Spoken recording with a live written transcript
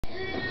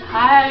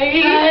Hi.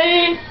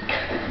 Hi.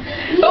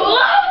 Oh.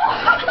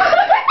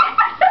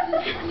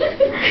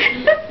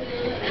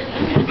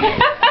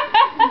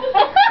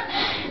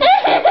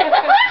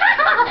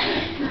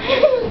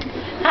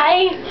 Hi.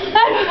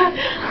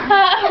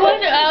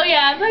 Oh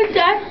yeah, I'm a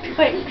Jack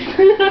Twix.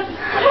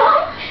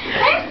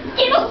 I'm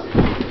Skittle.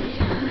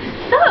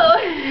 So,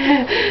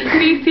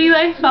 do you see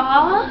my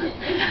fall?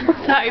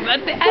 Sorry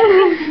about that.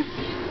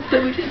 So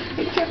we just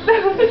picked up.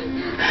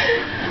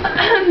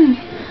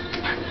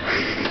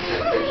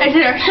 I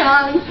did our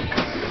song.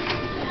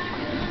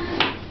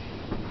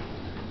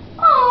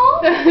 Oh.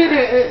 What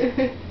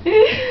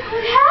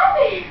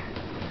happened?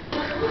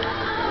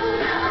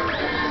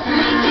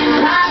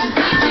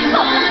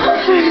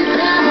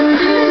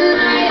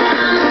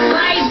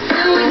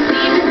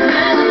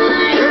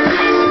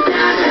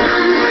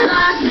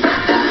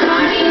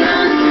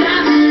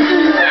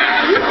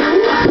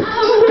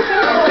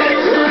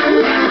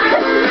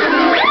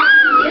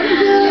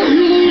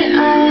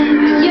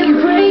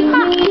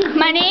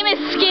 My name is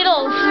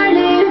Skittles.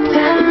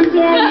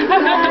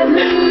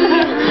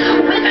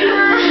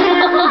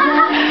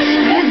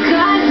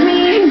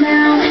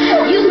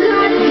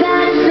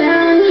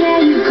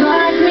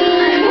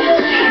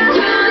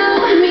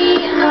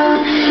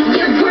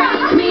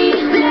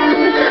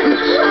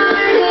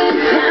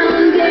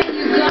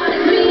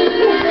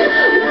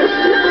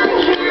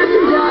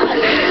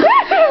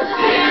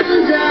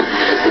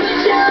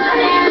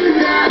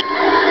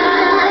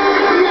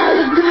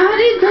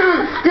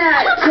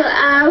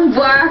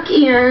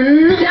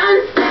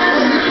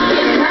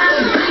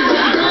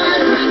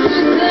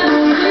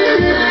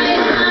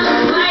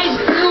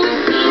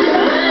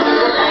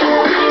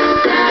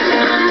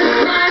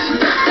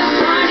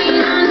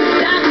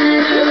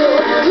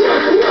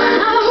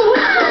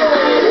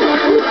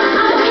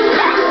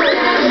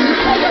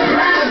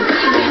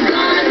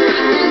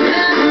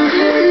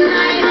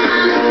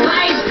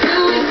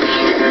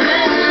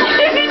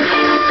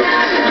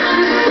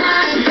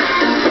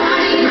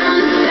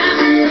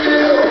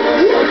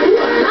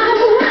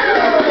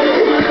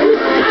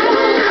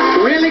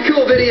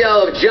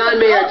 Of John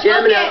Mayer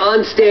jamming out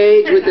on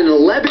stage with an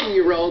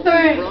 11-year-old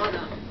being brought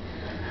up.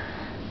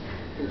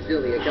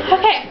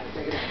 Okay.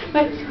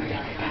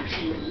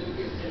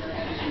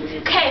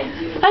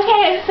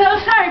 Okay, so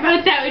sorry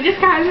about that. We just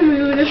got in the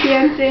mood of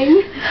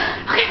dancing.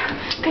 Okay,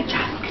 good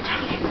job.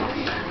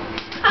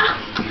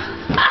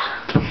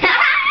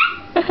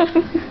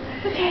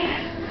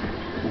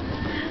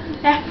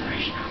 Okay.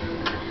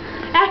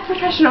 Act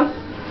professional.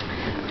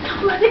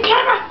 Don't look at the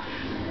camera.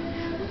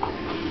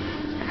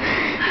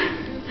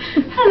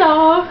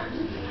 Hello.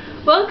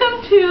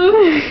 Welcome to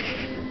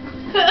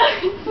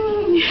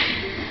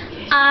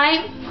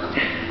I'm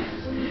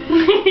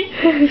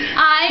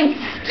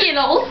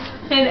Skittles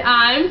and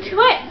I'm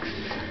Twix.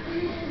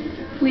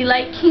 We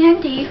like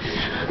candy.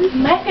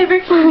 My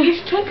favorite candy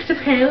is Twix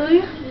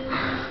apparently.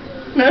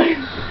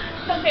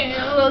 Okay,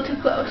 a little too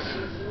close.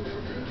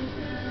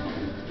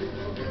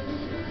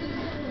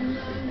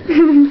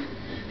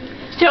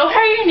 Show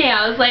her your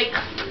nails, like,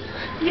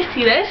 you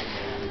see this?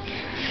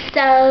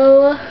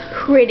 So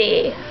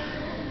pretty.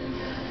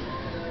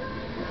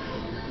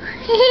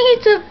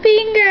 It's a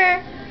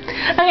finger.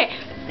 Okay.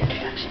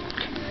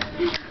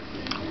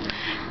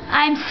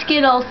 I'm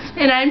Skittles.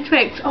 And I'm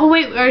Twix. Oh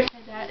wait, we already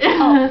said that.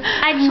 Oh,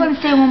 I just want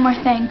to say one more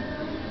thing.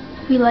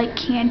 We like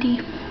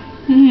candy.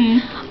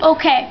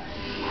 Okay.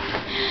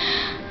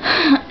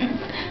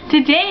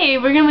 Today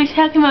we're gonna be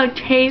talking about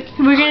taste.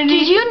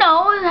 Did you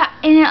know that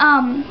in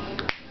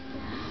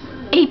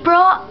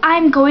April,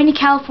 I'm going to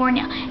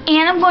California,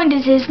 and I'm going to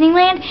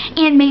Disneyland,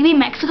 and maybe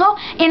Mexico,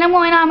 and I'm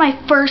going on my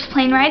first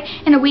plane ride,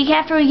 and a week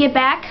after we get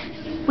back,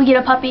 we get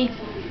a puppy.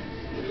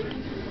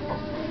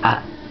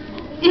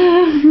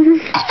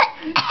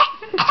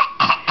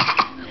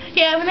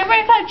 Yeah, whenever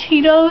I got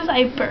Cheetos,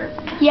 I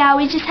burped. Yeah,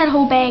 we just had a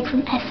whole bag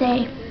from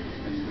SA.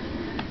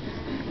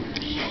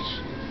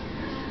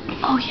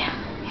 Oh, yeah.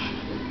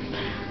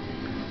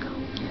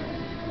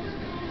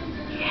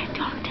 Yeah,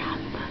 don't talk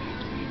about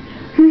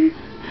it.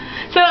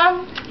 So,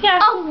 yeah.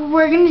 Oh,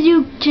 we're going to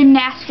do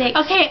gymnastics.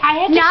 Okay, I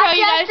have to show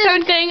you guys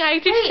something. I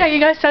have to show you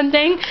guys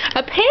something.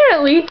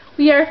 Apparently,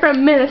 we are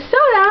from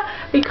Minnesota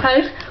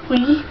because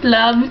we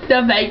love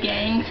the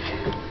Vikings.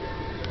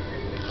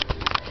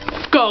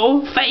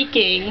 Go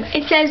Vikings!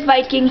 It says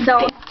Vikings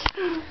on it.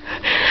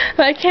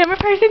 My camera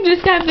person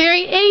just got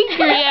very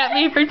angry at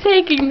me for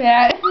taking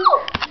that.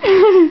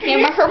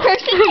 Camera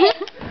person.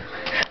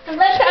 I'm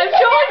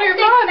showing your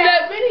mom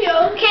that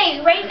video.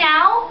 Okay, right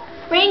now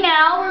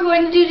we're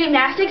going to do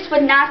gymnastics,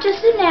 but not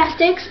just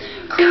gymnastics.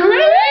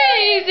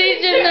 Crazy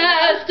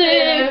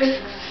gymnastics!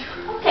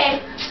 Okay.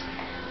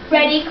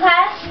 Ready,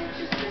 class?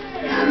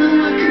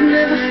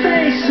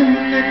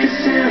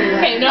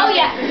 Okay, no. Oh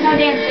yeah, now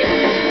dancing.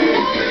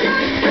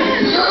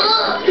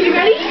 You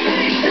ready?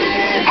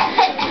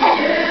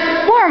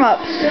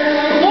 Warm-ups.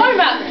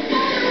 Warm-ups.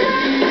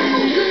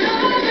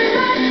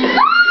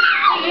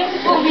 I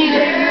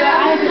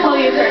have to pull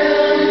you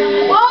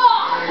first. Whoa!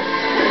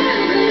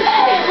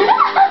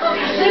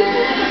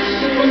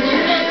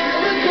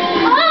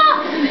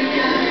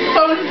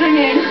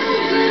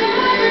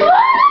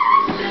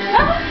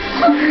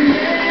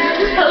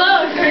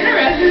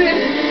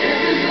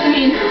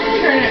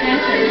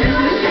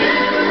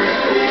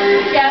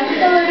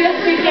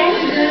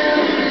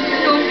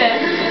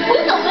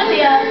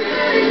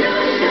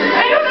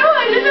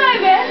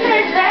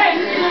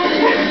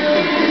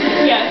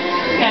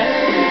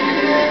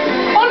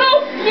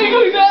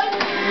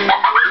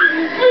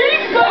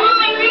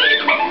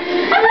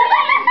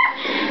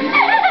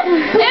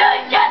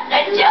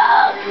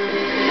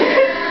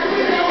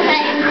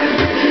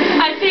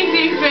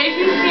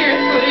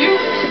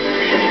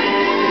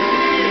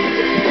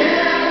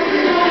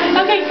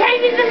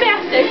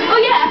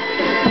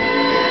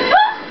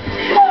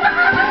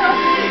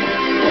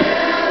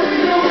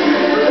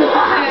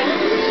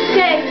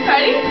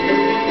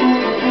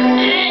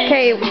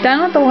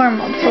 Done with the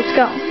hormones. Let's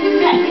go.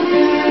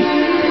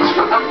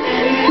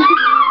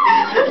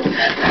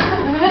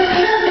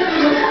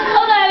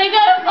 Hold on, I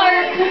gotta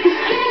fart.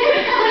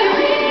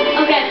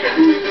 Okay,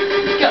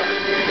 go.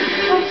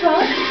 What's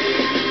wrong?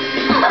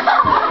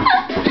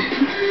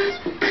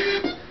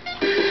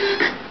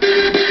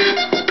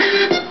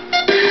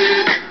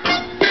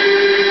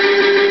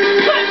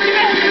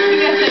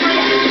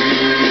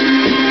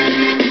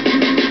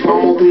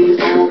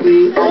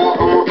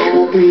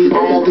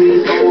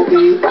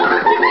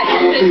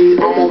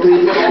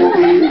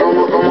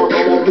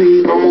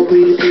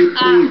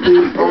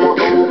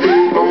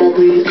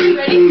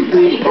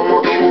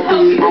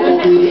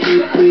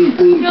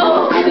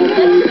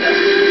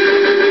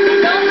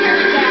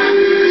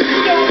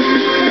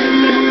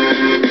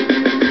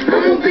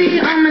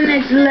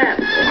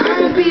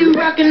 I'ma be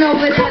rocking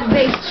over that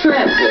bass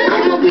trap.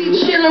 I'ma be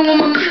chilling with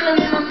my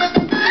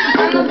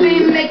I'ma be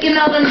making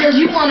all them girls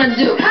you wanna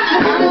do.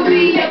 I'ma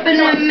be up in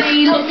that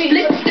main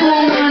flips,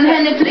 doing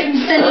one-handed flips,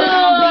 and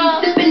I'ma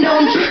be sipping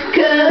on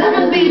Trickers.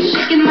 I'ma be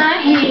shaking my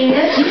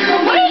head.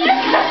 I'ma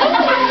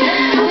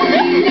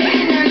be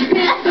laying there and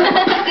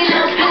looking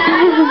outside.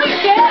 I'ma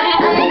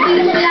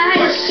be the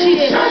flyest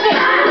shit.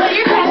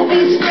 I'ma be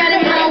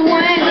spreading my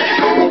wings.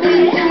 I'ma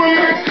be doing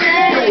my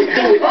thing.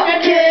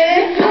 Okay.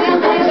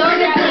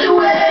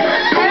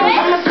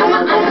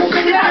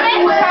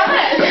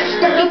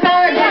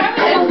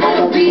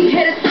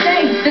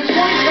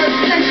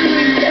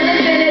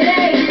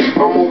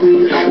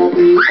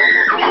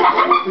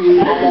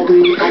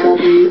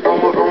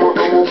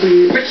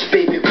 Rich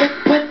baby, what?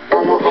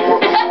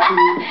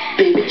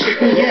 Baby, check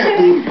me out.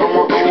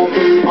 I'ma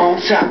be on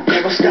top,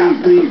 never stop.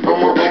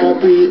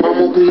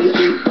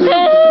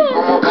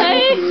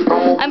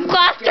 I'm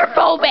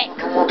claustrophobic.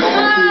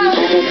 I'ma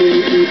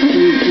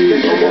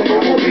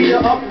be the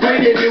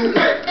upgraded new.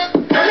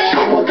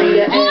 I'ma be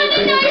the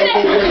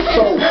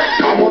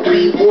I'ma be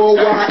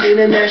worldwide,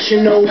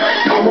 international.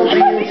 I'ma be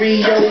in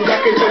Rio,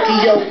 rockin'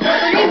 Tokyo.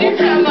 I'ma be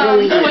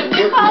brilliant,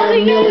 work my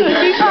million.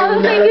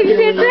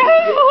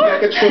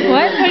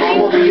 What?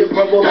 I'ma be a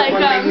bubble, like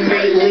my name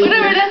Maylene.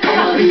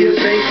 I'ma be a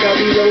bank, I'll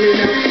be rolling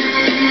out.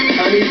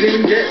 Honey's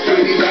in debt,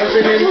 baby,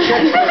 bouncing in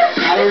checks.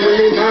 I don't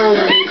really mind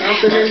when they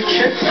bouncing in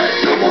checks.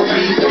 I'ma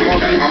be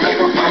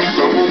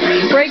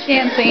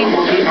Breakdancing.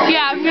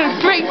 Yeah, I'm gonna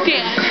break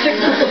dance. sick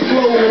with the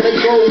flow and the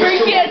gold.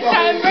 Break dance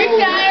time, break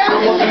dance.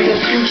 I'ma be the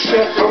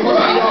future, I'ma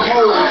be the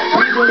whole.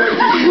 Reason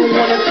why you even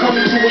wanna come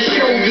to a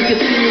show. You can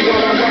see me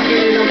while I'm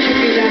rocking and I'm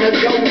chicken out of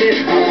golden.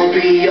 I'ma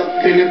be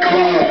up in the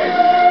club.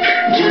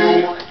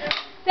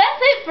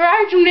 That's it for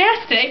our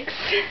gymnastics.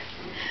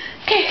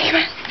 Okay,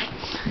 come on.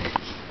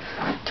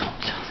 Don't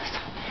throw this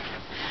on there.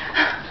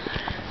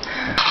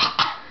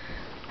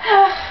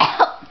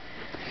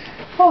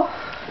 Oh.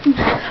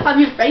 I'll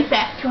be right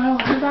back. Do you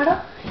want a water bottle?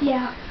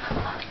 Yeah.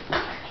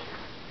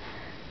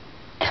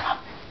 Come on.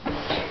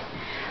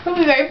 I'll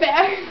be right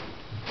back.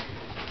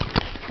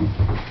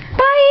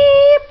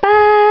 Bye.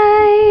 Bye.